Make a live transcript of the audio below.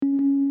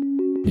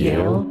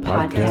Yale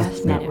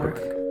Podcast Network.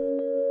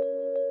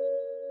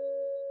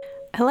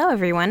 Hello,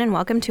 everyone, and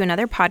welcome to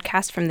another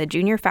podcast from the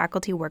Junior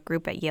Faculty Work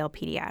Group at Yale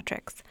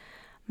Pediatrics.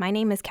 My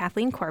name is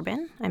Kathleen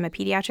Corbin. I'm a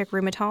pediatric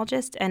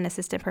rheumatologist and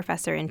assistant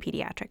professor in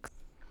pediatrics.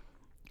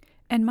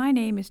 And my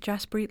name is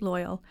Jaspreet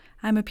Loyal.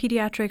 I'm a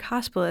pediatric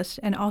hospitalist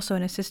and also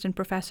an assistant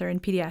professor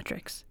in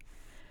pediatrics.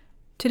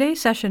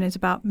 Today's session is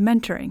about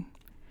mentoring.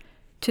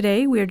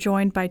 Today, we are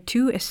joined by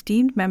two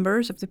esteemed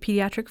members of the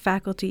pediatric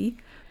faculty.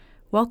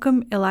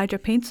 Welcome Elijah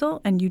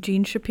Paintsil and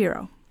Eugene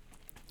Shapiro.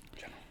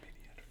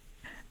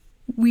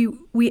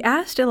 We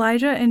asked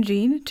Elijah and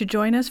Gene to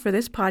join us for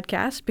this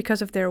podcast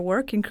because of their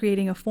work in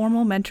creating a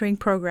formal mentoring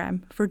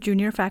program for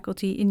junior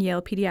faculty in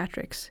Yale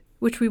Pediatrics,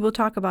 which we will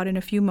talk about in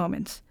a few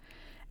moments,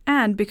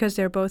 and because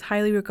they're both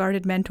highly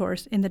regarded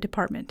mentors in the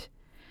department.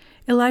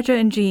 Elijah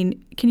and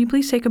Gene, can you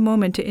please take a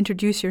moment to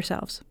introduce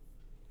yourselves?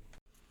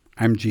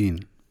 I'm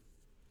Gene.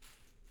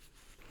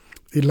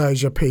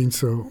 Elijah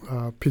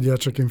Paintsil,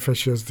 pediatric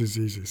infectious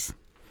diseases.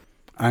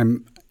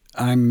 I'm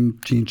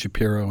Gene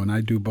Shapiro, and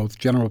I do both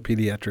general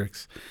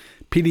pediatrics,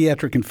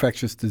 pediatric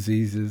infectious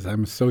diseases.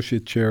 I'm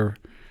associate chair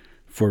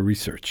for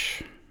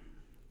research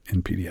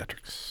in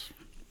pediatrics.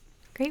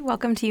 Great.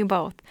 Welcome to you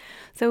both.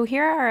 So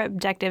here are our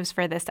objectives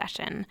for this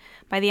session.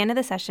 By the end of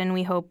the session,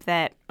 we hope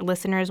that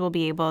listeners will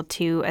be able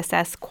to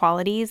assess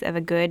qualities of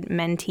a good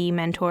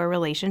mentee-mentor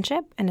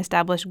relationship and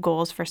establish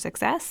goals for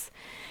success,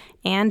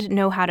 and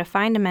know how to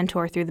find a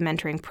mentor through the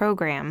mentoring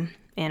program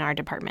in our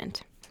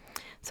department.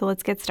 So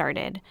let's get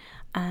started.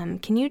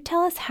 Can you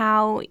tell us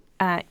how,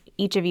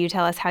 each of you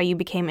tell us how you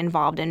became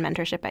involved in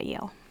mentorship at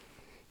Yale?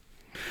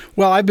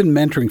 Well, I've been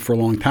mentoring for a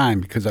long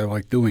time because I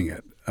like doing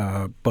it.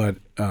 But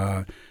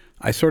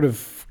I sort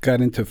of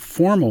got into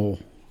formal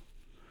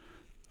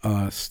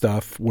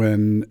stuff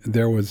when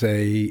there's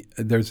a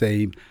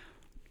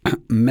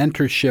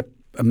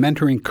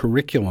mentoring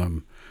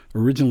curriculum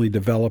originally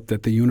developed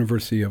at the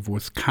University of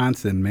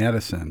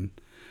Wisconsin-Madison,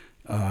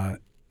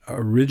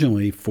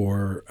 originally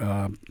for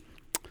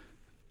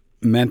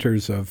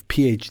mentors of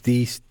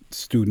PhD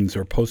students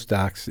or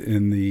postdocs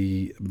in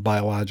the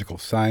biological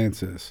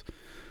sciences.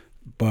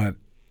 But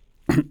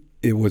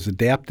it was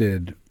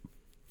adapted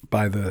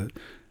by the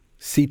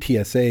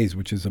CTSAs,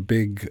 which is a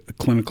big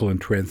clinical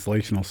and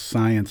translational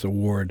science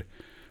award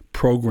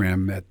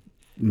program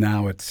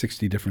now at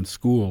 60 different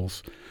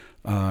schools.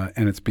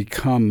 And it's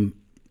become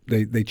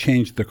They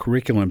changed the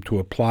curriculum to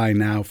apply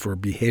now for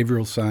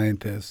behavioral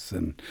scientists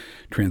and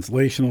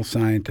translational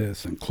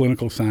scientists and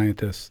clinical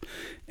scientists.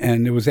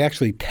 And it was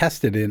actually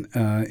tested in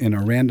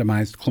a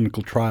randomized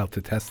clinical trial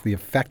to test the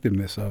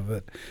effectiveness of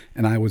it.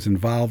 And I was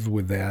involved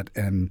with that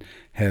and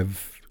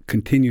have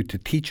continued to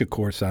teach a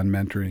course on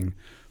mentoring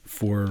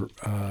for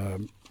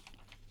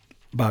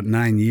about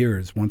 9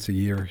 years, once a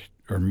year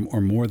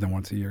or more than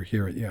once a year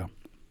here at Yale.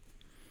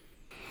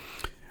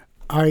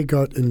 I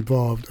got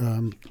involved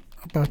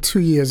about 2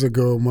 years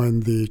ago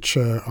when the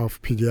chair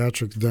of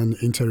pediatrics, then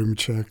interim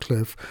chair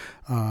Cliff,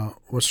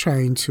 was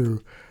trying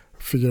to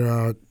figure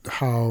out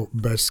how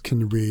best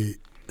can we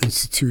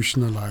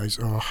institutionalize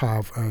or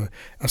have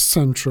a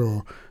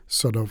central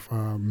sort of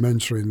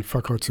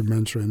faculty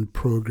mentoring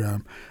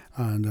program.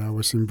 And I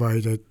was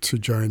invited to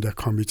join the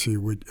committee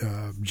with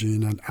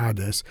Gene and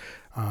others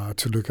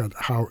to look at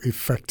how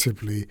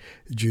effectively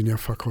junior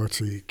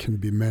faculty can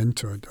be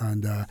mentored.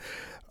 And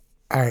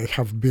I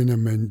have been a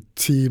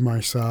mentee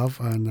myself,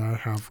 and I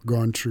have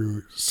gone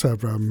through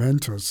several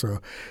mentors. So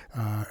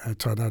I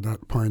thought at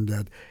that point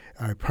that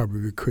I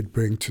probably could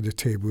bring to the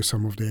table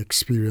some of the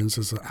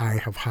experiences that I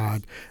have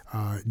had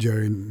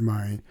during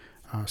my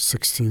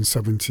 16,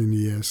 17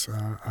 years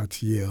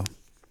at Yale.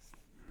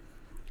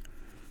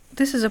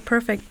 This is a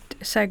perfect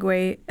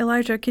segue.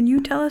 Elijah, can you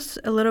tell us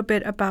a little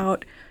bit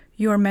about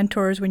your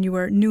mentors when you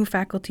were new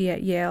faculty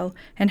at Yale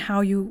and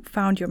how you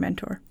found your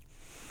mentor?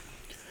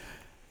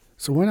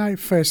 So when I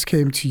first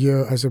came to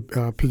Yale as a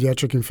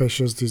pediatric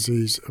infectious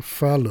disease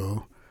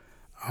fellow,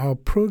 our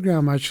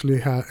program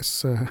actually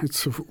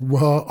it's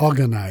well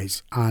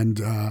organized,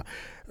 and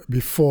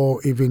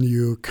before even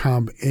you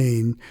come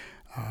in,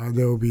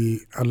 there will be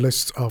a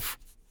list of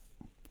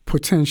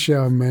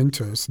potential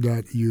mentors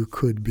that you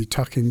could be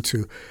talking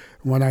to.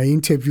 When I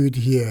interviewed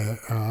here,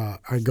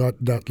 I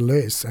got that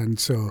list, and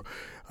so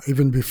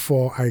even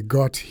before I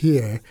got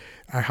here,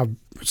 I have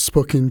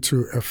spoken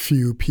to a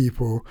few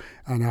people,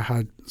 and I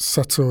had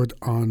settled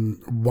on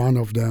one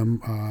of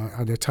them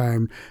at the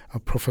time,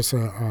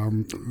 Professor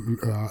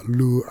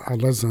Lou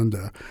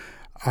Alexander.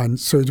 And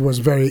so it was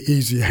very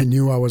easy. I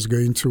knew I was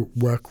going to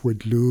work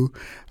with Lou,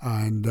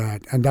 and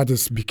that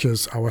is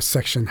because our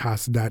section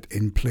has that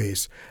in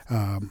place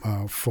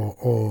for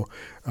all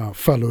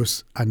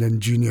fellows and then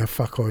junior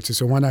faculty.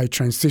 So when I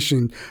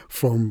transitioned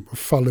from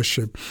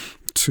fellowship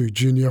to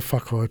junior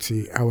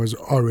faculty, I was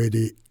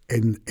already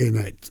in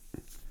it.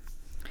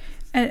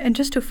 And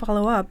just to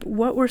follow up,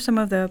 what were some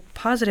of the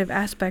positive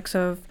aspects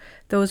of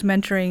those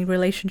mentoring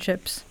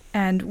relationships,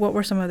 and what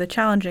were some of the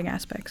challenging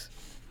aspects?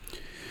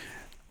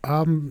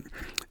 I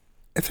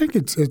think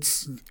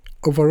it's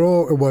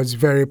overall, it was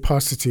very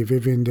positive.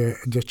 Even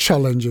the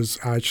challenges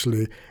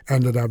actually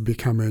ended up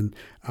becoming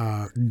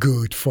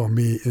good for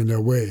me in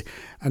a way.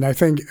 And I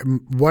think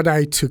what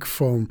I took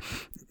from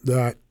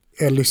that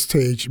early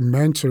stage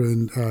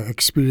mentoring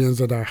experience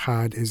that I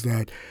had is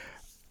that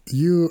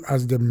you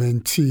as the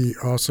mentee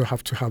also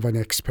have to have an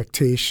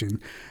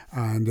expectation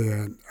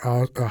and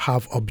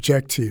have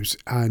objectives.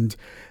 And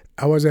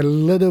I was a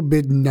little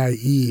bit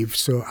naive.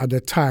 So at the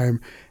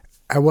time,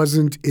 I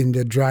wasn't in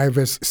the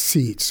driver's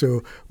seat.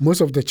 So most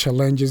of the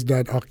challenges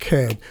that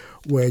occurred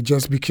were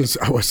just because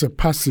I was a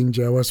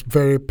passenger. I was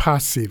very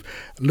passive.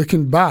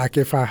 Looking back,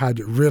 if I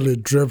had really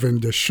driven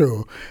the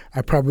show,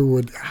 I probably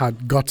would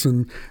have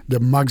gotten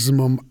the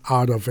maximum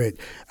out of it.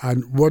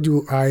 And what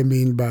do I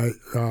mean by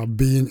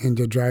being in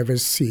the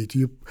driver's seat?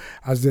 You,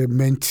 as the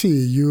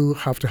mentee, you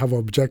have to have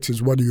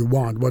objectives. What do you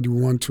want? What do you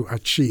want to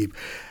achieve?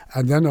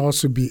 And then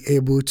also be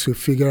able to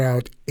figure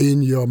out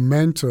in your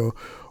mentor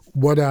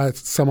what are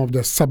some of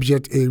the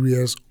subject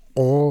areas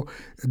or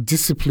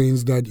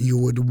disciplines that you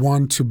would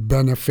want to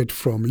benefit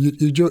from.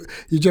 You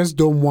just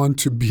don't want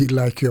to be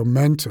like your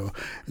mentor.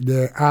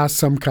 There are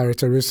some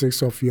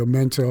characteristics of your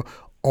mentor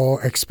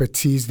or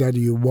expertise that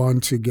you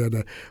want to get.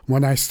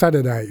 When I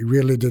started, I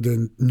really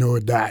didn't know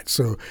that.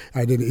 So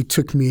it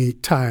took me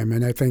time.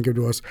 And I think it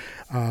was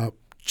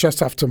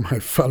just after my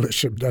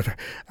fellowship that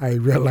I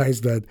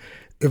realized that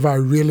if I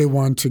really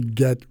want to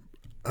get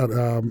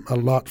a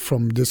lot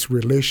from this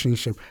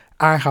relationship,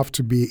 I have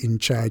to be in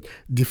charge,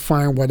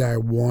 define what I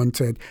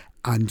wanted,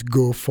 and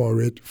go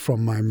for it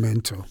from my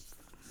mentor.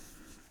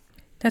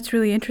 That's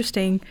really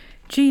interesting.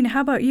 Gene,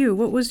 how about you?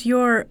 What was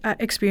your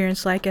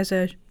experience like as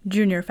a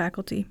junior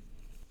faculty?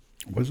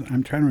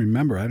 I'm trying to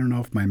remember. I don't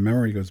know if my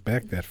memory goes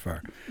back that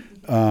far.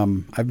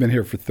 I've been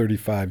here for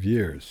 35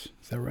 years.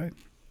 Is that right?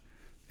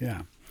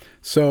 Yeah.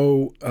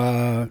 So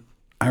I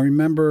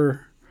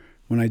remember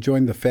when I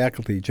joined the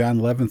faculty, John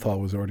Leventhal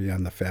was already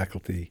on the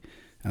faculty,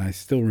 and I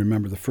still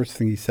remember the first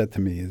thing he said to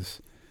me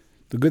is,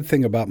 the good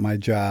thing about my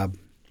job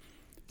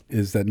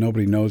is that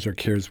nobody knows or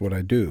cares what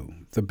I do.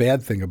 The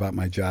bad thing about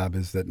my job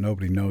is that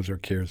nobody knows or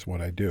cares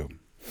what I do.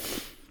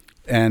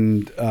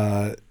 And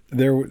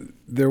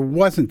there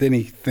wasn't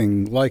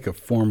anything like a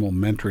formal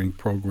mentoring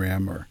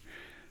program or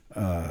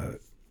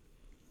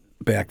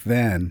back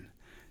then.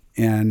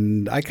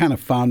 And I kind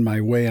of found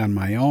my way on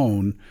my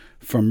own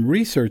from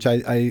research.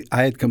 I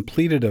had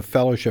completed a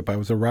fellowship. I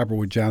was a Robert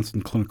Wood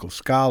Johnson Clinical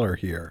Scholar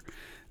here.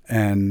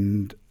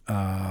 And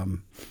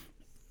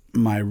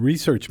my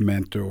research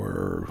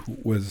mentor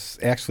was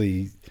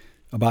actually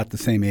about the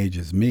same age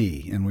as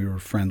me, and we were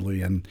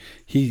friendly. And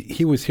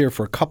he was here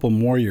for a couple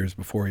more years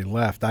before he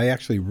left. I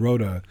actually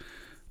wrote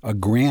a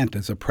grant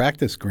as a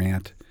practice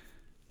grant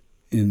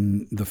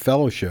in the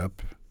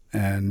fellowship,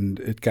 and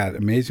it got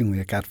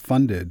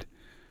funded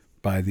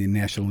by the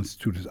National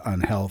Institute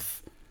on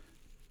Health.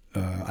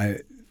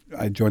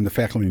 I joined the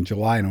faculty in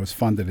July, and it was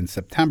funded in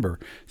September.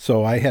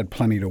 So I had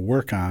plenty to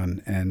work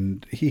on,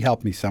 and he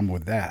helped me some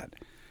with that.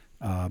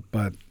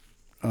 But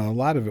a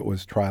lot of it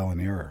was trial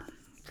and error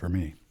for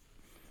me.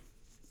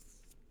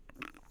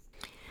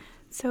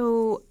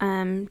 So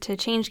to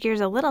change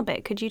gears a little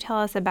bit, could you tell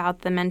us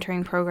about the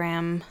mentoring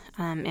program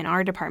in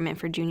our department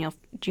for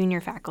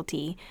junior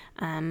faculty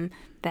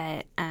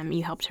that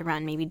you helped to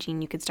run? Maybe,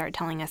 Gene, you could start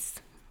telling us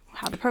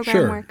how the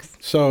program works.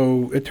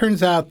 So it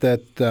turns out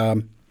that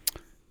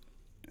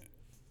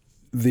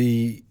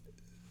the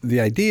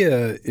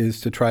idea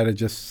is to try to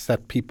just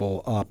set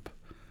people up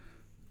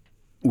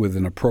with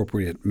an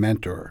appropriate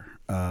mentor.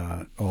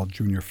 All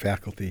junior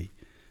faculty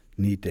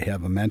need to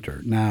have a mentor.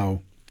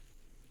 Now,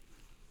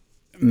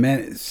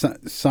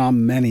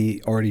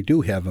 many already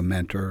do have a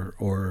mentor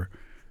or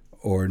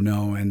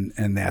no,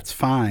 and that's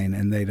fine,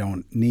 and they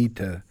don't need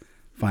to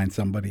find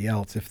somebody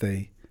else if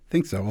they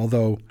think so.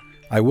 Although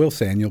I will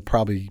say,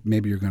 and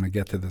maybe you're going to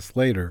get to this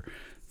later,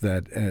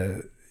 that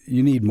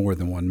you need more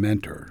than one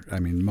mentor. I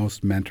mean,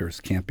 most mentors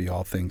can't be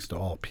all things to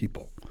all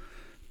people.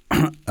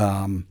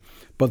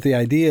 But the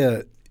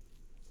idea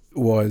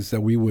was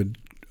that we would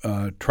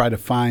try to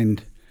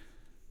find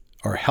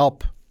or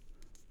help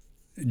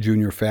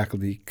junior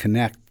faculty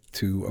connect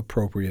to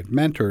appropriate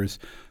mentors.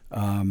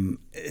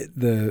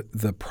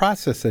 The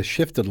process has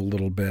shifted a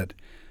little bit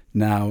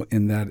now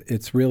in that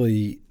it's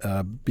really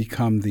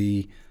become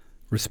the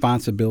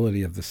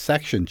responsibility of the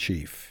section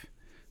chief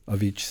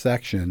of each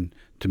section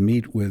to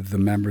meet with the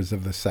members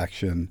of the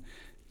section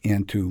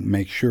and to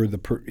make sure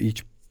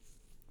each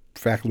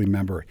faculty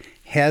member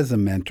has a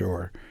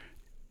mentor.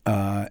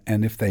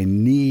 And if they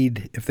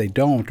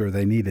don't, or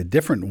they need a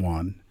different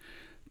one,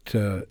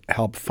 to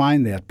help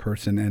find that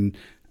person. And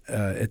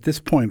at this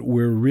point,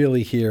 we're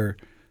really here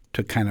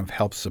to kind of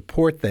help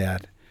support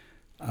that.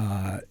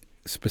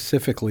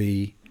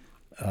 Specifically,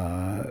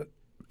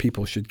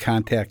 people should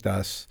contact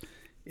us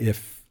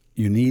if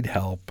you need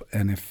help,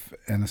 and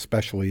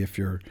especially if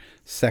your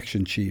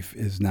section chief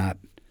is not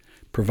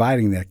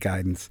providing that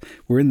guidance.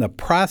 We're in the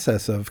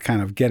process of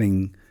kind of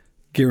getting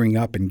gearing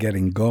up and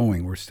getting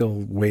going. We're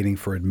still waiting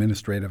for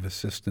administrative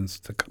assistants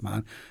to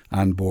come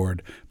on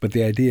board. But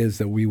the idea is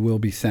that we will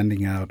be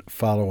sending out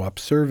follow-up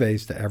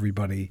surveys to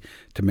everybody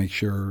to make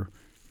sure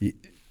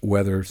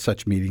whether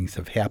such meetings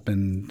have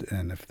happened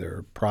and if there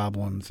are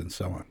problems and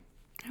so on.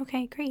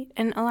 Okay, great.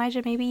 And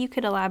Elijah, maybe you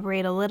could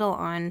elaborate a little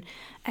on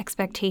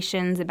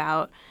expectations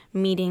about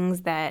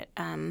meetings that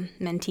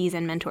mentees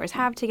and mentors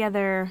have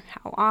together,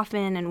 how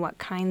often, and what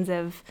kinds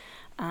of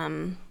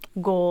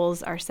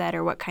goals are set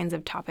or what kinds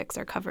of topics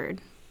are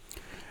covered.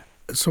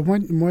 So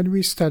when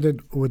we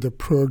started with the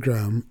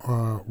program,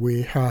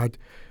 we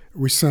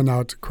sent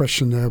out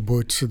questionnaire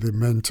both to the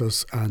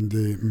mentors and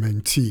the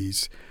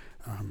mentees.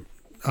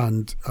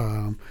 And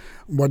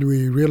what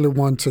we really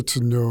wanted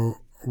to know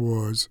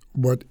was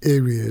what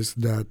areas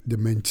that the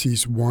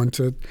mentees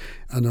wanted,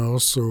 and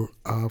also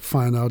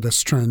find out the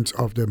strength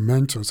of the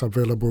mentors,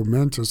 available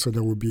mentors, so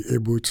that we'll be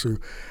able to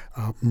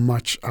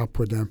match up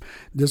with them.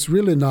 There's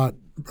really not,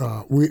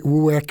 we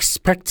were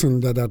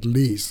expecting that at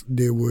least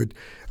they would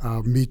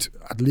meet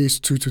at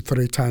least 2 to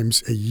 3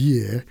 times a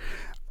year,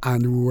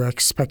 and we were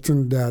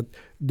expecting that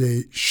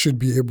they should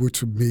be able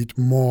to meet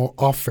more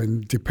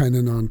often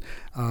depending on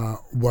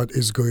what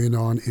is going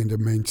on in the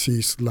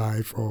mentee's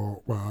life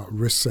or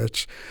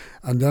research.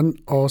 And then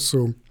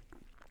also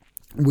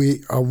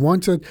we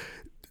wanted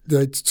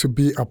that to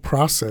be a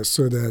process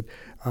so that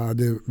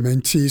the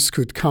mentees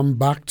could come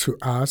back to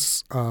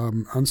us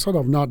and sort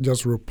of not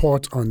just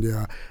report on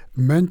their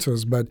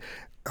mentors, but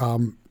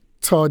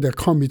tell the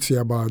committee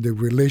about the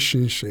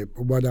relationship,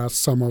 what are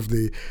some of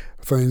the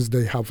things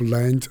they have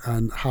learned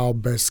and how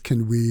best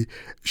can we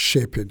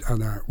shape it.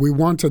 And we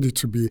wanted it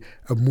to be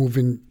a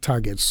moving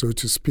target, so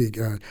to speak,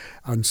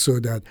 and so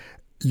that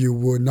you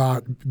will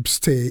not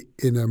stay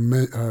in a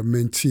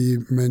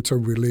mentee-mentor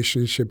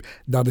relationship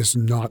that is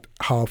not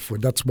helpful.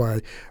 That's why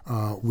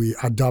we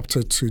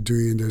adapted to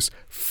doing this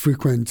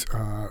frequent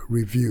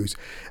reviews.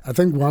 I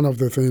think one of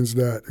the things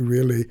that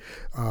really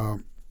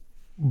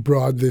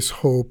brought this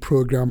whole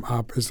program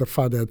up is the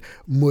fact that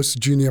most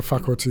junior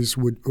faculties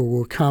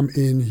will come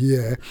in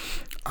here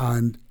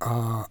and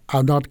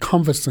are not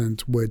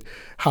conversant with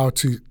how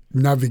to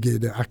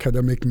navigate the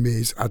academic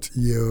maze at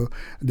Yale.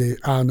 They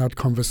are not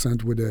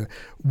conversant with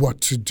what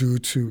to do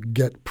to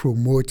get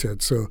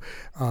promoted. So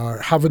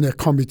having a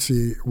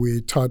committee,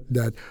 we thought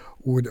that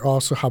would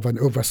also have an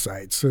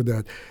oversight so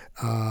that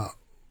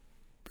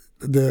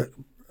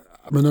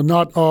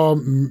not all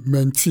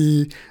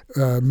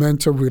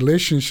mentee-mentor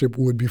relationship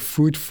would be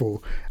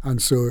fruitful. And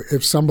so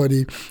if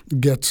somebody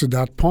gets to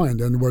that point,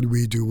 then what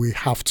we do, we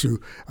have to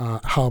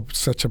help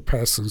such a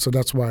person. So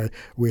that's why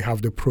we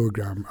have the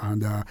program.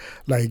 And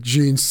like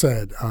Gene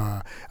said,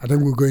 I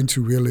think we're going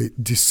to really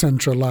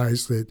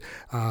decentralize it,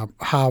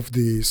 have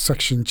the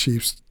section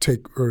chiefs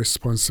take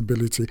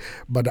responsibility.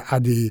 But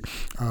at the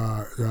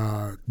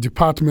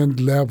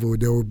department level,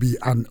 there will be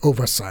an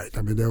oversight.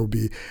 There will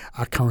be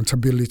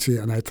accountability.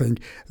 And I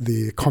think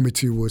the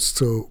committee will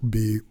still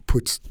be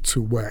put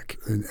to work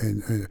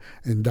in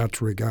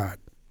that regard.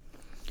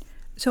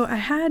 So I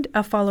had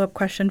a follow-up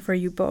question for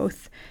you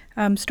both,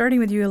 starting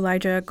with you,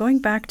 Elijah. Going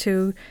back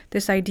to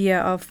this idea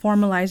of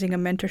formalizing a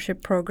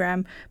mentorship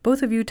program,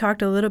 both of you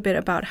talked a little bit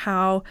about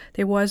how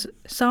there was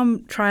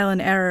some trial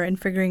and error in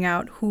figuring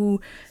out who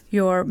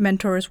your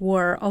mentors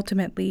were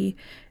ultimately.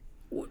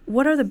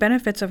 What are the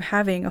benefits of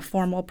having a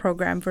formal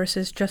program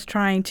versus just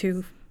trying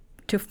to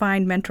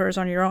find mentors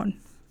on your own?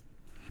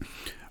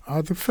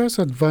 The first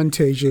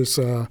advantage is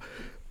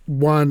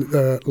one,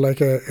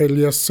 like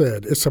Elias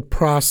said, it's a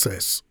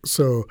process.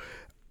 So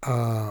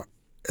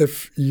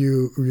if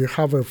you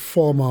have a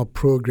formal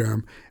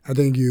program, I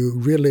think you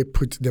really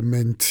put the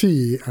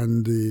mentee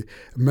and the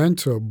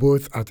mentor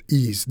both at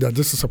ease that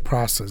this is a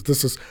process,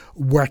 this is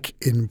work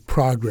in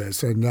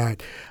progress, and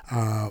that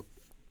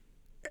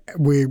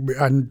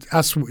and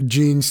as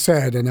Gene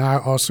said, and I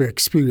also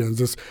experienced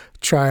this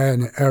try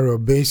and error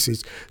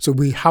basis. So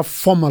we have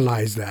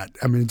formalized that.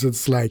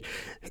 It's like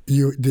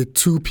the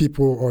two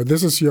people, or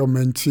this is your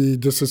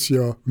mentee, this is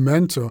your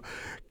mentor.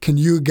 Can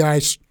you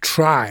guys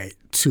try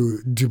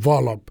to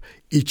develop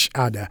each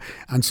other?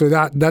 And so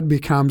that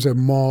becomes a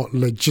more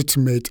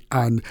legitimate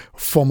and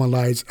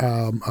formalized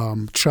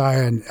try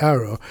and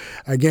error.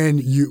 Again,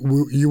 you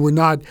will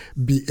not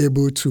be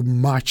able to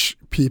match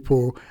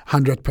people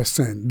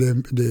 100%.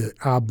 There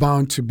are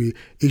bound to be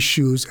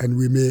issues, and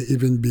we may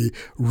even be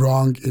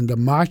wrong in the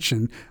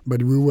matching,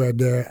 but we were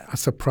there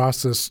as a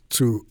process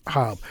to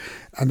help.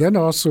 And then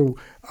also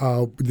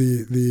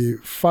the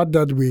fact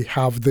that we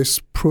have this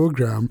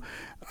program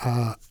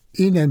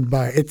in and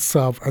by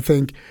itself, I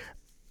think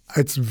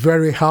it's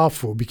very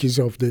helpful because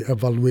of the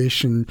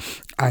evaluation,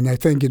 and I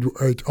think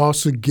it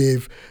also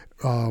gave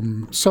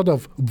sort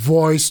of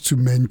voice to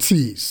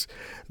mentees,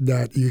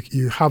 that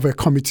you have a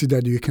committee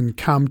that you can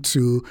come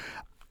to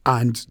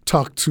and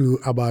talk to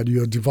about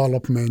your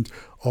development,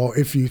 or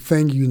if you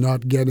think you're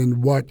not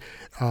getting what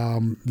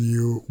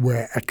you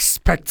were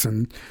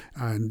expecting.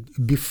 And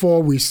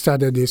before we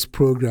started this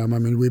program, I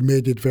mean, we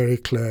made it very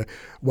clear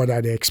what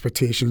are the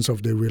expectations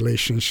of the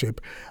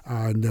relationship.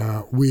 And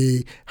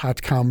we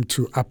had come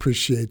to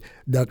appreciate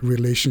that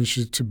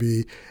relationship to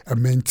be a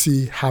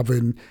mentee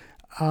having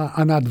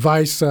an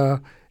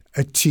advisor,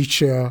 a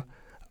teacher,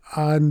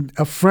 and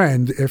a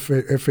friend if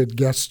it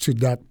gets to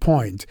that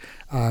point.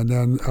 And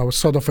then I was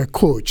sort of a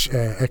coach,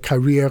 a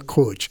career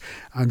coach.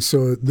 And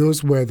so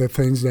those were the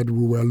things that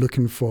we were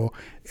looking for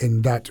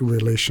in that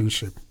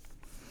relationship.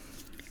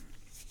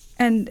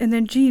 And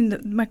then, Jean,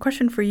 my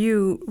question for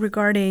you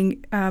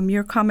regarding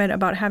your comment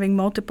about having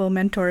multiple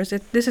mentors,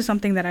 this is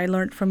something that I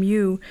learned from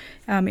you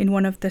in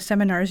one of the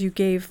seminars you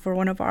gave for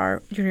one of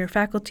our junior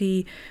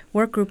faculty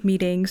work group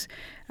meetings.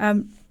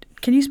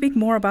 Can you speak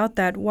more about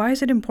that? Why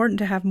is it important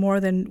to have more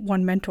than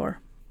one mentor?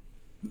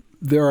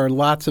 There are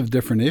lots of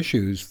different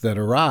issues that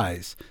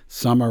arise.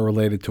 Some are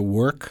related to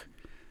work,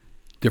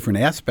 different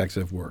aspects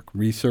of work,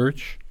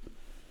 research,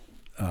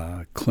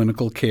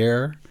 clinical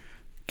care,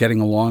 getting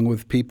along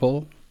with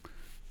people,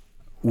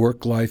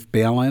 work-life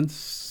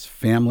balance,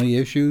 family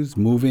issues,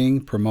 moving,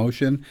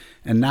 promotion,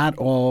 and not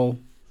all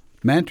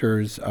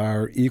mentors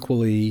are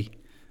equally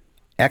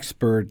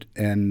expert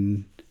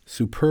and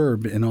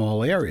superb in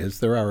all areas.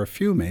 There are a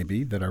few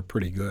maybe that are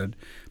pretty good,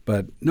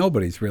 but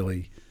nobody's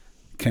really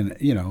can,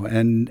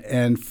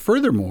 and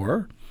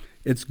furthermore,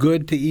 it's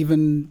good to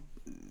even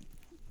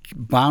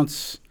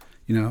bounce,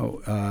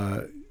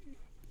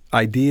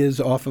 ideas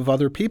off of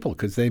other people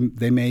because they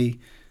may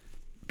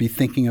be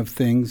thinking of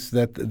things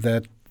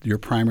that your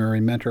primary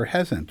mentor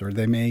hasn't, or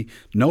they may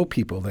know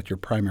people that your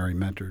primary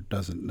mentor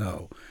doesn't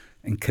know,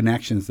 and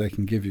connections they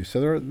can give you.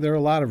 So there are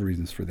a lot of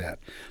reasons for that.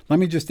 Let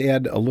me just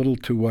add a little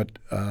to what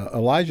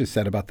Elijah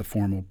said about the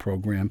formal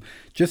program.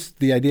 Just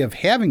the idea of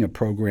having a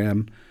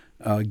program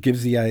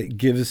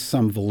gives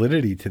some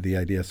validity to the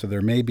idea. So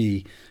there may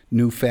be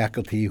new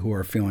faculty who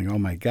are feeling, oh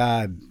my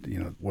God,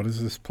 what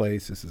is this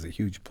place? This is a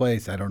huge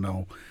place. I don't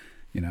know,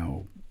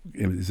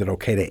 is it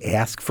okay to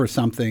ask for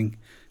something?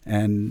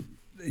 And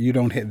you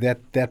don't have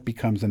that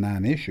becomes a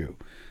non-issue.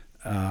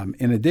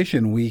 In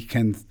addition, we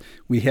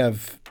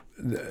have.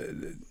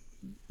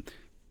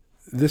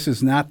 This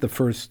is not the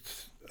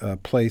first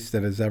place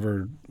that has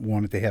ever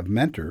wanted to have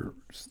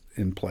mentors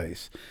in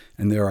place.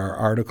 And there are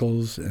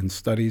articles and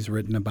studies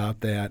written about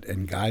that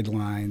and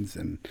guidelines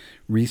and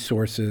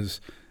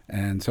resources.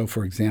 And so,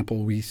 for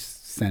example, we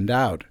send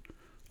out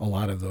a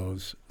lot of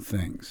those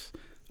things.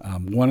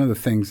 One of the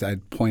things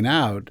I'd point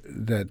out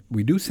that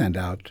we do send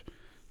out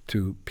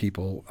to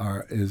people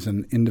is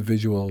an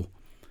individual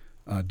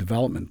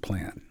development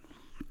plan,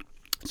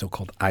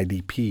 so-called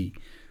IDP,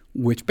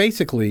 which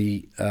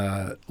basically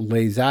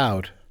lays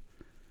out,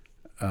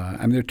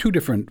 there are two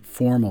different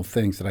formal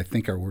things that I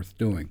think are worth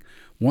doing.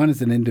 One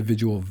is an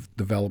individual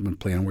development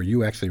plan where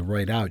you actually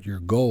write out your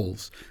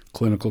goals,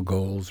 clinical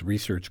goals,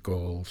 research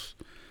goals.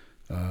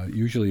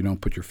 Usually you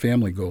don't put your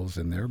family goals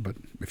in there, but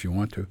if you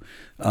want to,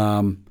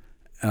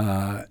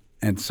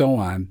 and so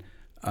on.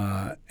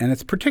 And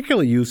it's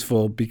particularly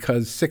useful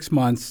because 6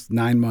 months,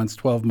 9 months,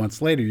 12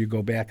 months later, you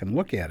go back and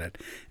look at it,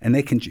 and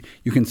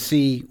you can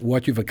see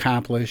what you've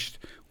accomplished,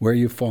 where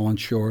you've fallen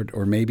short,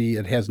 or maybe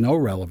it has no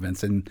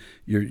relevance and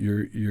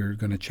you're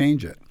going to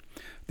change it.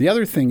 The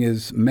other thing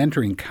is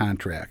mentoring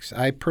contracts.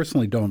 I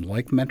personally don't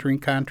like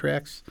mentoring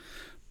contracts,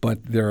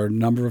 but there are a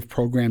number of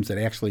programs that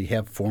actually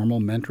have formal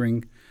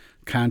mentoring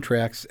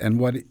contracts,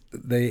 and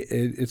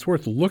it's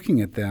worth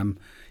looking at them,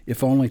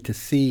 if only to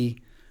see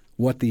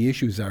what the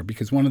issues are,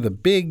 because one of the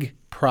big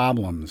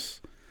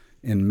problems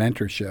in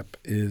mentorship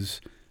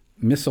is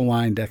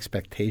misaligned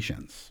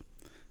expectations.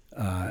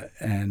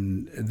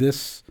 And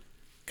this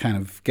kind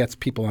of gets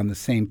people on the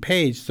same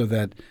page so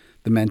that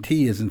the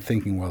mentee isn't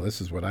thinking, well, this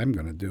is what I'm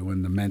going to do,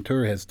 and the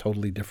mentor has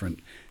totally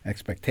different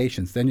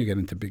expectations. Then you get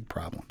into big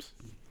problems.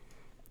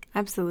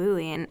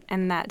 Absolutely.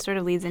 And that sort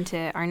of leads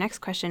into our next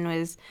question,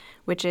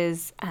 which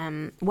is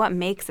what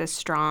makes a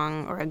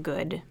strong or a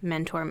good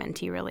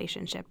mentor-mentee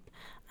relationship?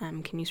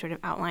 Can you sort of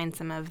outline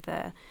some of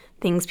the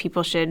things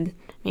people should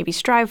maybe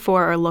strive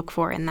for or look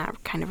for in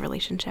that kind of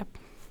relationship?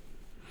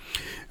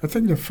 I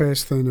think the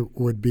first thing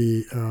would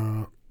be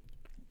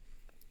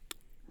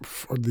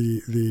for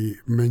the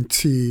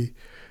mentee,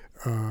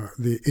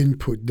 the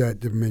input that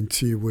the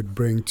mentee would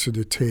bring to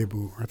the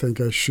table. I think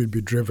that should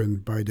be driven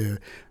by the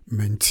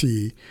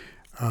mentee.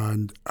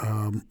 And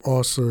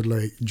also,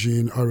 like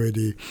Jean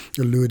already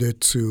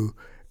alluded to,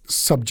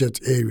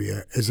 subject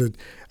area. Is it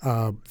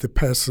the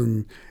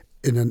person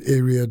in an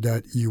area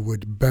that you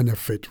would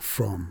benefit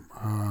from?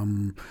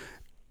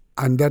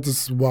 And that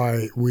is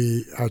why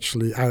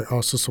I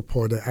also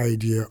support the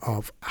idea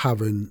of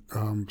having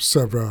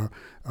several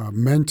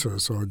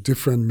mentors or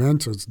different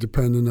mentors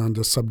depending on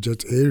the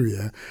subject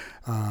area,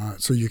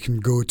 so you can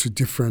go to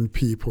different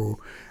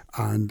people.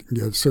 And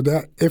so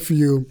that if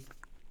you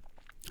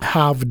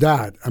have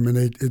that, I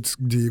mean, it's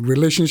the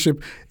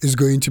relationship is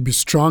going to be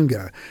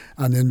stronger.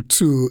 And then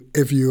two,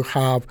 if you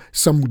have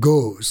some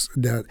goals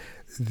that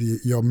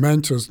your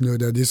mentors know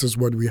that this is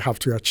what we have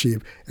to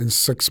achieve in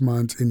 6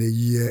 months, in a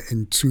year,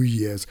 in 2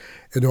 years,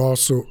 it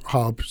also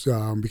helps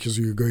because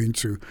you're going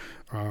to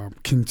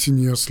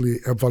continuously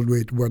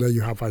evaluate whether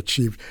you have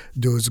achieved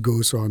those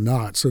goals or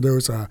not. So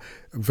those are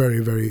very,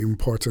 very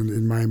important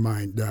in my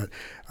mind, that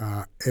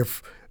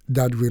if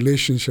that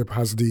relationship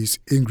has these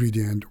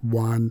ingredients: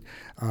 one,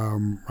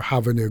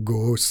 having a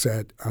goal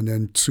set, and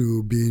then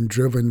two, being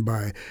driven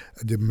by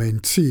the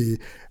mentee.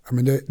 I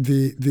mean,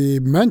 the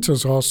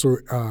mentors also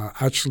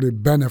actually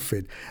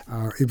benefit,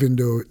 even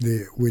though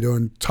we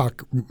don't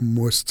talk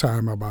most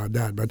time about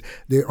that, but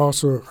they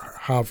also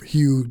have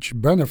huge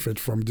benefit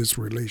from this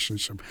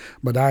relationship.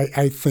 But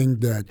I think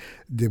that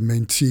the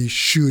mentee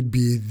should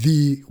be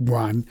the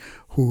one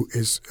who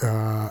is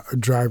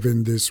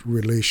driving this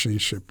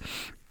relationship.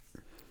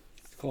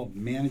 Called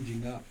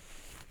managing up.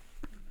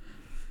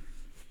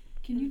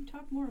 Can you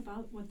talk more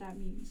about what that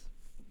means?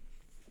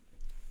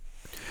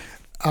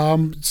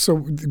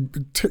 So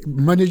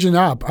managing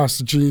up, as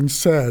Gene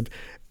said,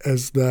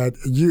 is that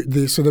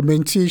the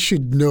mentee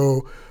should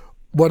know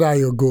what are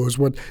your goals.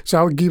 So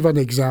I'll give an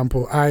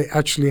example. I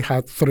actually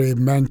had 3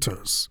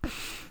 mentors.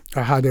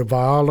 I had a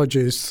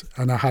biologist,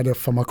 and I had a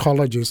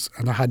pharmacologist,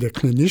 and I had a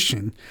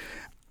clinician.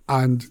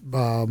 And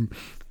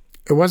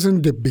it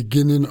wasn't the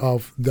beginning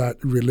of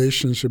that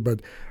relationship,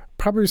 but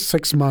probably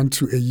 6 months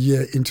to a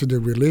year into the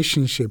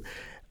relationship,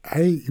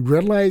 I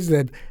realized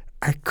that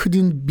I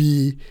couldn't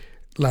be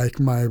like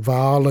my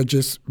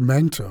biologist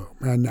mentor,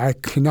 and I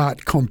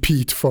cannot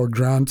compete for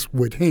grants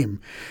with him.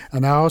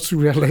 And I also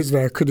realized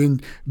that I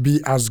couldn't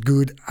be as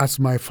good as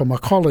my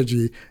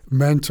pharmacology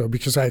mentor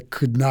because I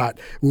could not.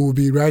 We will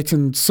be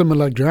writing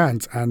similar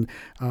grants, and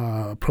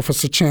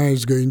Professor Chen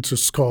is going to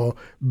score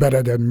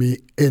better than me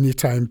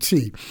anytime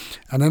T.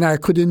 And then I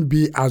couldn't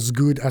be as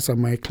good as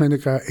my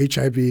clinical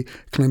HIV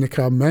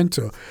clinical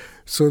mentor.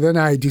 So then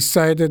I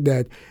decided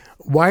that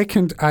why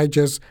can't I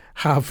just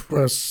have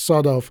a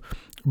sort of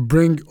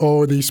bring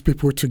all these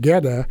people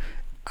together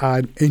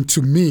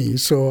into me.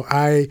 So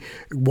I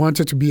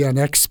wanted to be an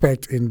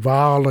expert in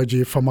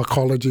biology,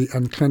 pharmacology,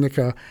 and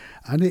clinical,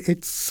 and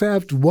it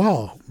served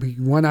well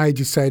when I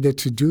decided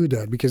to do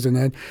that, because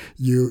then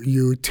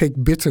you take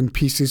bits and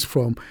pieces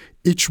from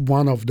each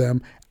one of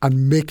them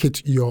and make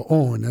it your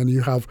own, and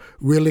you have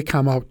really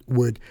come up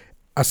with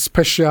a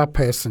special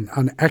person,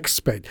 an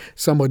expert,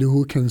 somebody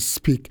who can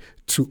speak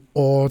to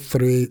all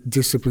 3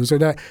 disciplines. So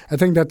that I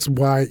think that's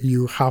why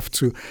you have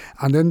to.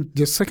 And then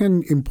the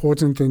second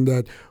important thing,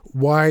 that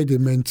why the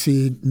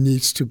mentee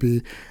needs to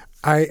be,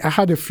 I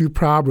had a few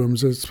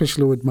problems,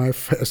 especially with my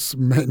first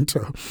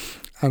mentor.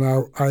 And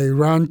I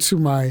ran to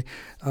my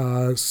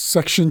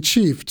section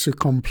chief to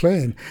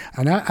complain.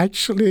 And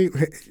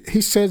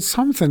he said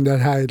something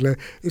that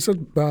he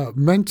said,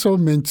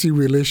 mentor-mentee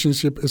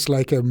relationship is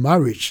like a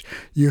marriage.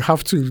 You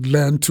have to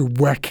learn to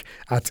work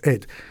at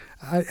it.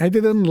 I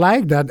didn't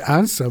like that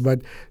answer,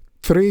 but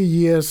 3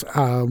 years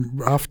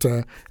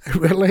after, I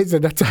realized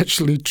that that's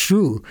actually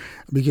true,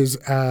 because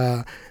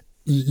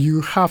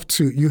it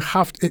helps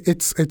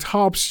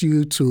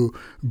you to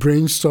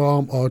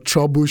brainstorm or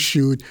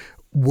troubleshoot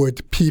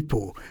with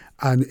people.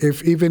 And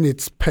if even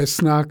it's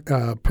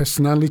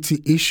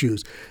personality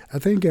issues, I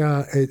think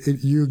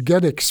you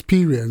get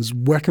experience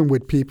working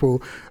with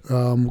people,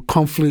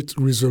 conflict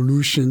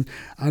resolution,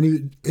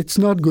 and it's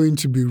not going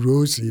to be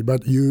rosy,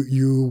 but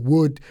you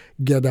would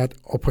get that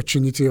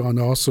opportunity,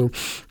 and also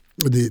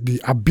the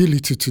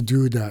ability to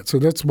do that. So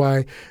that's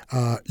why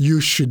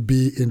you should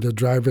be in the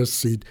driver's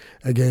seat.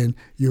 Again,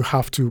 you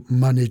have to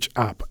manage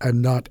up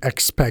and not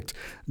expect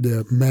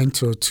the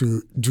mentor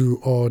to do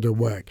all the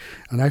work.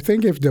 And I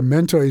think if the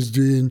mentor is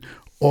doing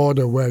all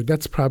the work,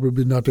 that's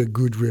probably not a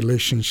good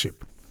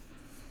relationship.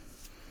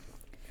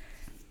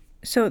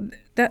 So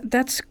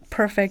that's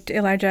perfect,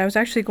 Elijah. I was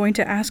actually going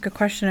to ask a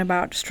question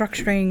about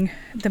structuring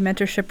the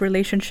mentorship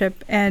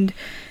relationship, and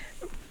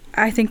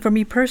I think for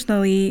me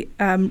personally,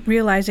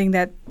 realizing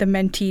that the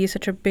mentee is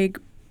such a big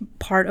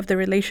part of the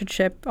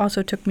relationship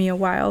also took me a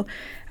while.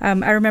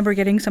 I remember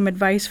getting some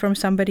advice from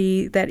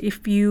somebody that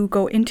if you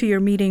go into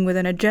your meeting with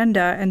an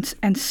agenda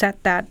and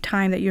set that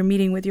time that you're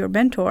meeting with your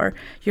mentor,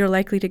 you're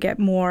likely to get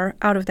more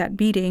out of that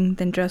meeting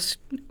than just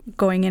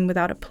going in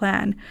without a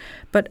plan.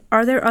 But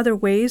are there other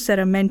ways that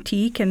a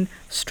mentee can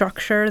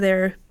structure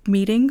their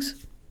meetings?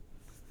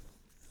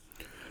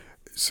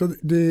 So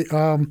the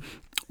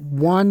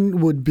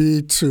one would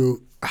be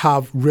to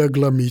have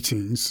regular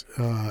meetings.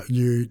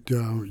 You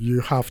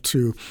have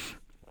to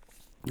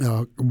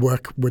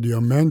work with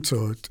your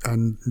mentor,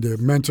 and the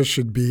mentor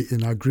should be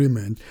in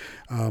agreement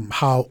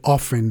how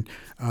often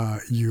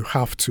you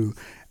have to.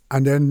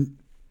 And then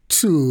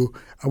 2,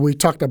 we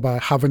talked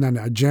about having an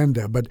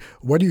agenda, but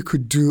what you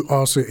could do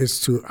also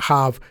is to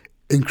have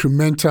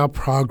incremental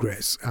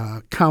progress.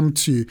 Come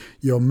to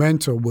your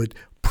mentor with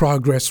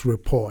progress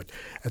report.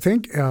 I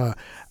think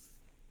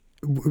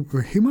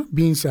human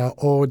beings are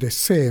all the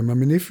same. I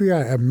mean, if you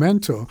are a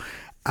mentor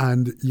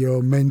and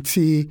your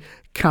mentee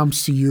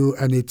comes to you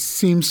and it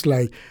seems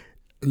like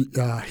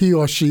he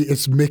or she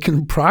is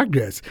making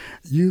progress,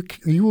 you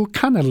will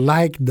kind of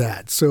like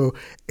that. So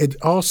it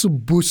also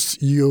boosts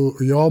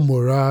your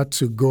morale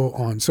to go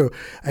on. So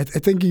I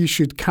think you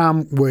should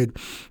come with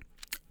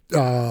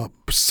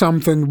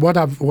something. What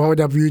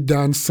have you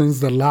done since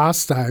the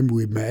last time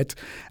we met,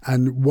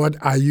 and what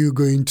are you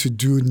going to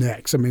do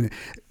next? I mean,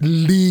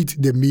 lead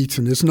the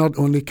meeting. It's not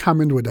only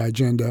coming with the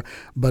agenda,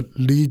 but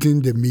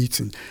leading the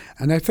meeting.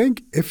 And I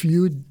think if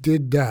you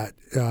did that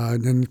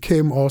and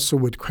came also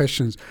with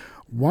questions,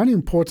 one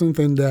important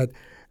thing that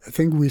I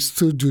think we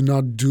still do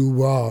not do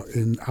well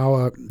in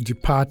our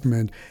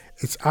department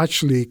is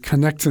actually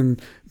connecting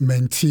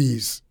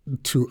mentees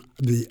to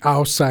the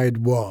outside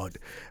world.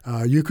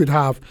 You could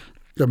have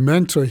a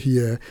mentor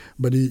here,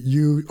 but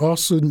you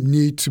also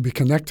need to be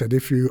connected.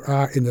 If you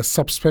are in a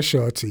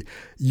subspecialty,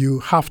 you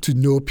have to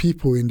know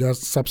people in that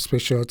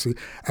subspecialty,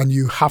 and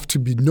you have to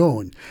be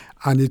known.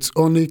 And it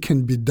only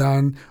can be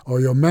done,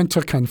 or your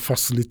mentor can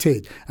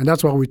facilitate. And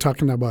that's why we're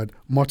talking about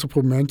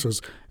multiple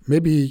mentors.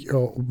 Maybe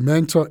your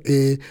mentor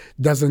A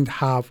doesn't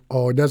have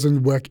or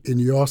doesn't work in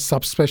your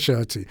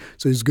subspecialty,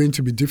 so it's going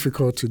to be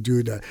difficult to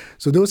do that.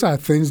 So those are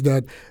things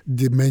that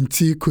the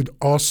mentee could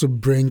also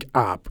bring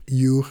up.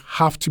 You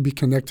have to be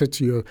connected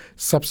to your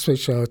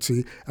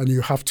subspecialty, and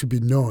you have to be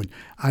known.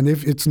 And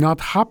if it's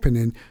not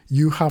happening,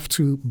 you have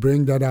to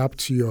bring that up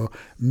to your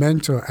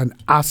mentor and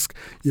ask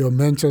your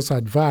mentor's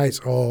advice,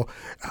 or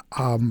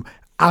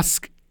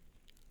ask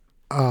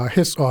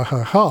his or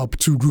her help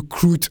to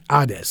recruit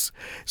others.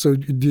 So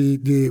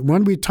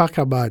when we talk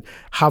about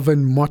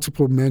having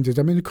multiple mentors,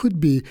 I mean, it could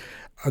be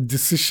a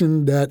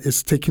decision that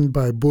is taken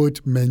by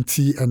both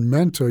mentee and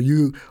mentor.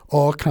 You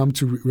all come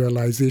to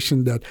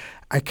realization that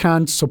I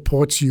can't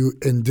support you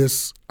in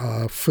this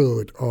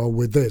field or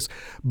with this.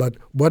 But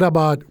what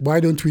about, why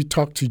don't we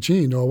talk to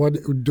Gene, or why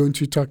don't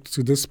you talk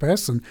to this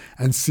person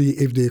and see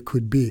if they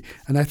could be?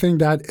 And I think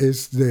that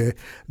is the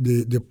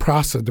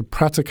process, the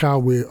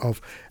practical way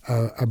of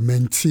a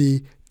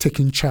mentee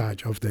taking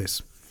charge of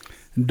this.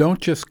 And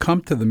don't just come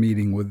to the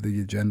meeting with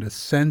the agenda.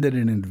 Send it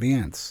in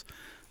advance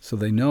so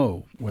they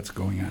know what's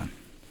going on.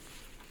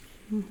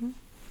 Mm-hmm.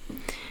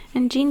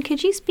 And Jean,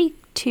 could you speak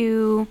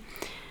to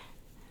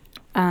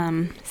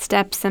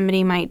steps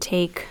somebody might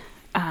take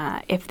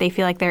if they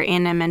feel like they're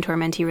in a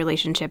mentor-mentee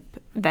relationship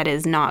that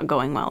is not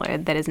going well or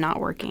that is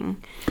not working?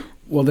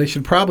 Well, they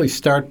should probably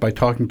start by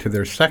talking to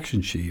their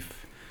section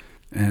chief.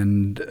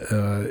 And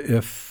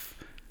if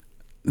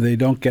they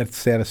don't get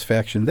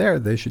satisfaction there,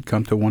 they should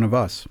come to one of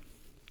us.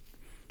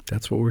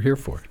 That's what we're here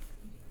for.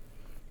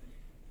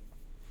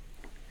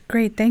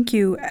 Great, thank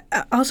you.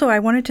 Also, I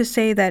wanted to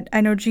say that I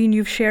know, Jean,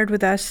 you've shared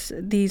with us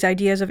these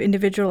ideas of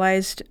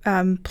individualized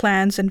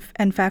plans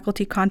and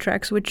faculty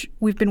contracts, which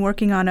we've been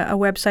working on a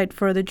website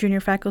for the Junior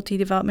Faculty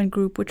Development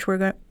Group, which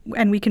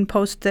and we can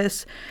post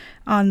this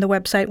on the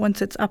website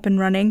once it's up and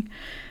running.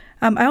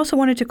 I also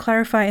wanted to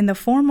clarify, in the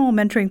formal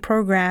mentoring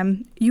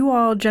program, you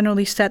all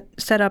generally set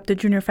up the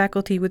junior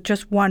faculty with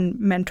just one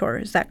mentor.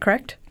 Is that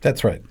correct?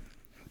 That's right.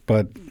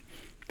 But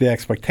the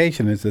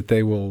expectation is that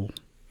they will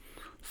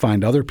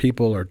find other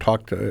people or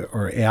talk to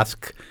or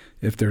ask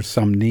if there's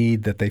some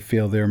need that they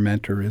feel their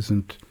mentor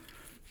isn't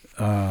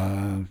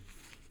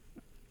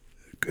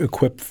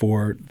equipped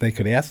for. They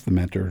could ask the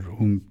mentor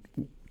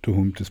to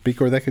whom to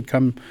speak, or they could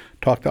come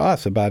talk to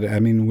us about it.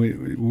 I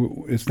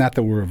mean, it's not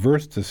that we're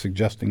averse to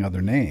suggesting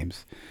other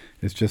names.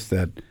 It's just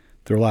that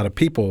there are a lot of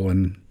people,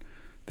 and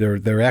there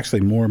are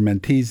actually more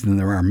mentees than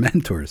there are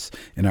mentors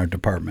in our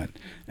department.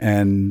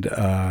 And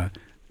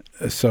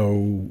so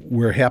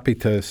we're happy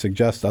to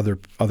suggest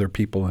other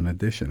people in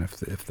addition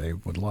if they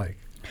would like.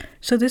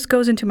 So this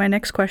goes into my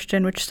next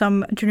question, which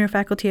some junior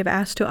faculty have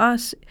asked to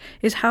us,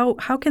 is how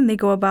can they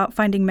go about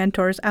finding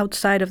mentors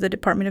outside of the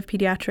Department of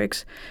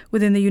Pediatrics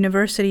within the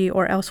university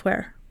or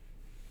elsewhere?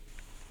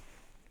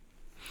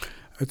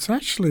 It's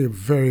actually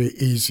very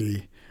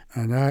easy.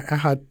 And I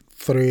had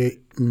 3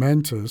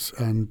 mentors,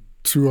 and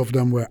 2 of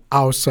them were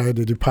outside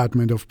the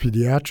Department of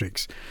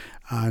Pediatrics.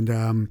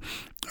 And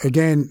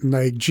again,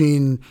 like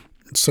Jean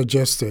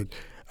suggested,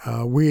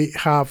 we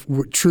have,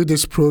 through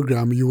this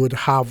program, you would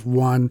have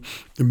one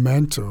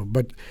mentor,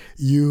 but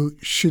you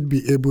should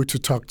be able to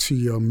talk to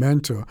your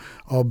mentor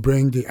or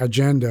bring the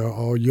agenda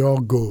or your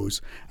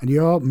goals. And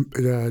your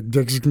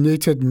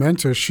designated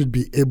mentor should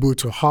be able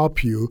to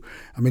help you.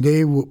 I mean,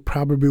 they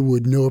probably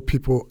would know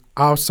people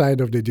outside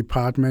of the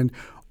department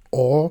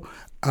or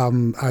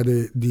at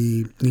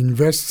the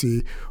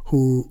university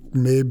who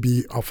may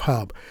be of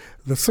help.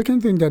 The second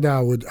thing that I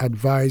would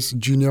advise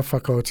junior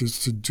faculties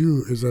to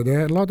do is that there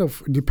are a lot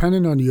of,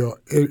 depending on your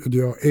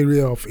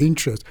area of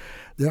interest,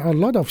 there are a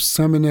lot of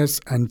seminars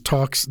and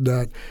talks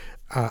that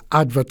are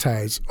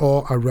advertised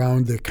all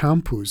around the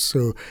campus.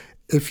 So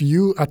if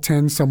you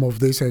attend some of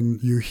this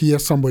and you hear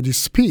somebody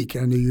speak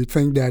and you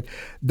think that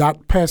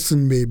that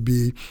person may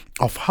be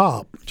of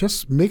help,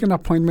 just make an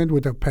appointment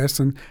with a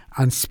person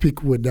and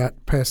speak with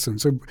that person.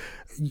 So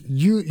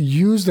you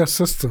use the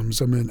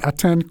systems. I mean,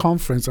 attend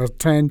conference,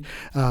 attend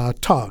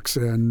talks,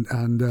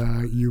 and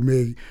you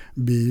may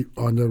be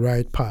on the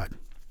right path.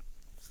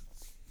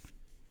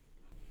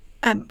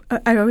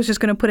 I was just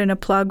going to put in a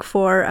plug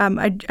for,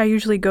 I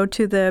usually go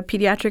to the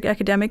Pediatric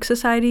Academic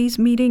Society's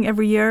meeting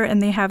every year,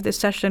 and they have this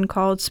session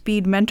called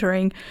Speed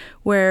Mentoring,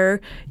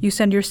 where you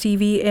send your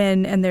CV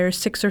in, and there's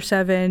 6 or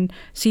 7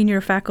 senior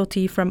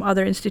faculty from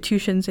other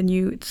institutions, and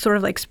it's sort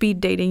of like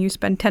speed dating. You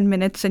spend 10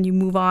 minutes and you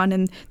move on,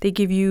 and they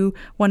give you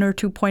 1 or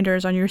 2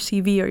 pointers on your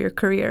CV or your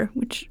career,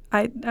 which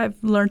I've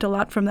learned a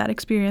lot from that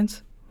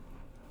experience.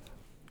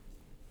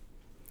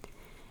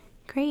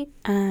 Great.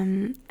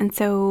 And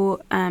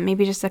so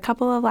maybe just a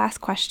couple of last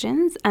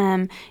questions.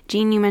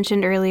 Jean, you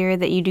mentioned earlier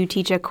that you do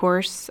teach a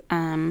course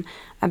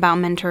about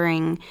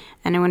mentoring,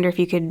 and I wonder if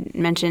you could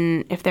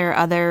mention if there are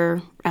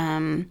other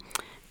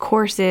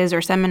courses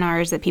or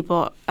seminars that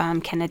people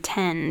can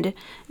attend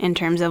in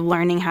terms of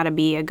learning how to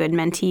be a good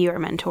mentee or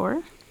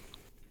mentor.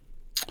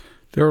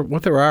 There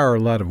are a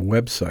lot of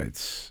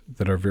websites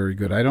that are very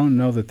good. I don't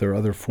know that there are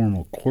other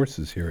formal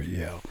courses here at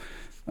Yale,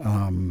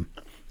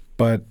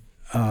 but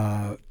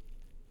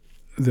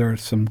there are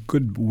some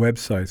good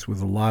websites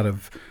with a lot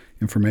of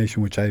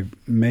information, which I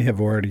may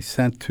have already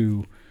sent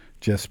to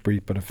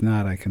Jaspreet, but if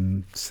not, I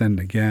can send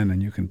again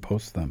and you can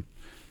post them.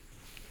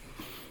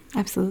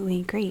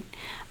 Absolutely. Great.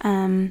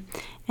 And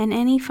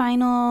any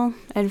final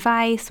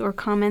advice or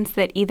comments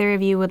that either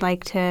of you would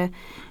like to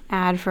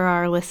add for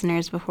our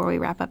listeners before we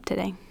wrap up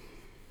today?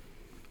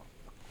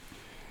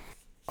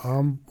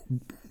 I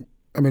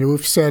mean,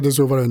 we've said this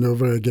over and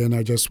over again.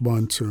 I just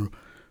want to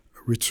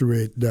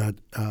reiterate that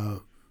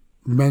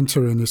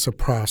mentoring is a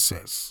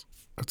process.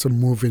 It's a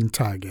moving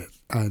target,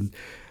 and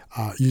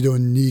you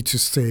don't need to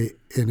stay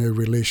in a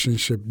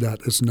relationship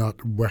that is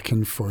not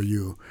working for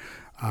you.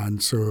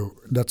 And so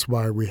that's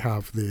why we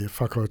have the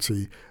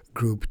faculty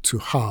group to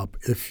help.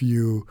 If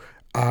you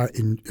are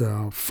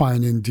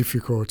finding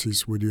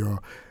difficulties with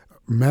your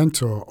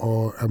mentor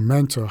or a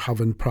mentor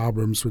having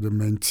problems with a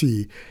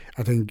mentee,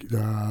 I think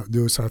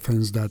those are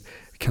things that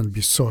can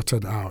be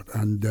sorted out.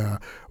 And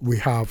we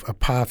have a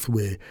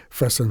pathway.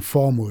 First and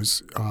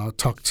foremost,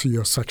 talk to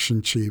your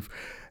section chief.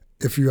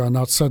 If you are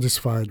not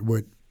satisfied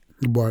with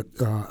what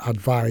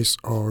advice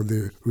or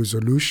the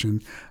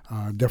resolution,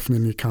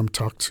 definitely come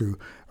talk to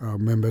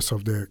members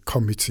of the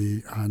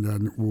committee, and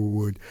then we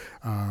would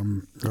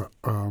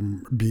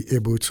be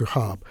able to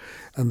help.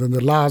 And then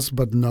the last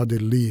but not the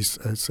least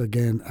is,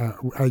 again,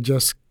 I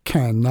just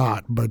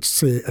cannot but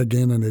say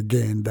again and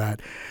again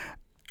that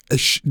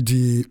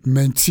the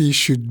mentee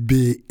should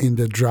be in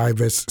the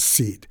driver's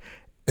seat.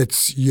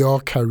 It's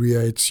your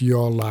career, it's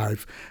your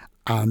life,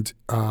 and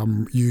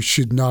you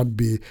should not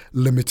be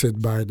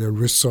limited by the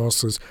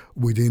resources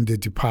within the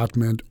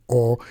department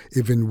or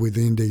even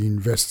within the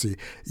university.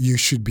 You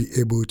should be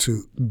able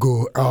to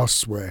go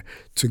elsewhere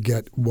to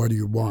get what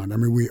you want. I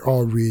mean, we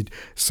all read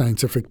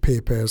scientific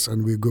papers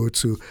and we go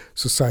to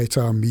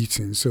societal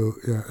meetings, so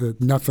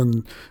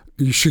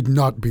you should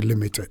not be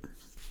limited.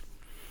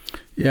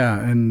 Yeah,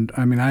 and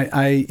I mean,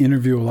 I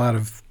interview a lot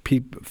of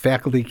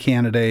faculty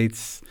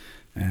candidates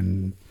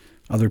and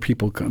other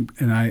people come,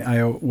 and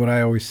I what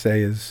I always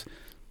say is,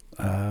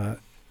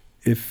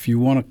 if you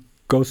want to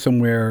go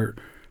somewhere,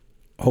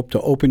 hope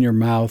to open your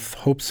mouth,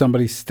 hope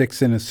somebody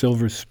sticks in a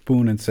silver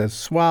spoon and says,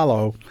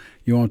 swallow,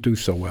 you won't do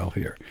so well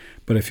here.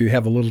 But if you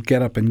have a little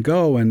get up and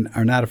go and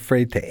are not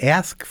afraid to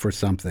ask for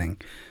something,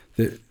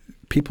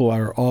 people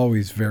are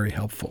always very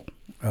helpful.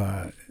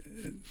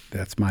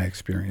 That's my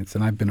experience,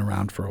 and I've been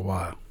around for a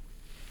while.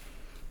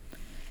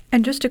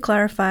 And just to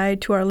clarify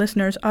to our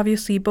listeners,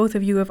 obviously both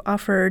of you have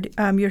offered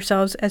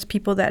yourselves as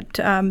people that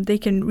they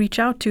can reach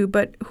out to,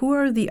 but who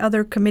are the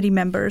other committee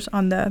members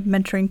on the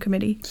mentoring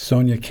committee?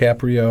 Sonia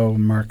Caprio,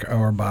 Mark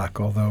Auerbach,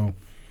 although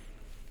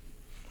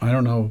I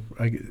don't know,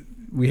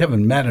 we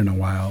haven't met in a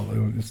while.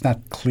 It's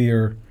not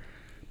clear,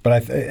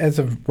 but as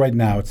of right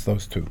now, it's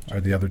those two,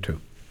 or the other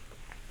two.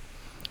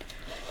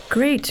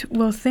 Great.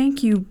 Well,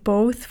 thank you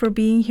both for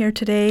being here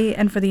today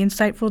and for the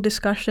insightful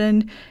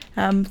discussion.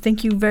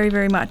 Thank you very,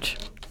 very much.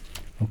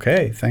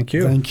 Okay, thank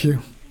you. Thank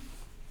you.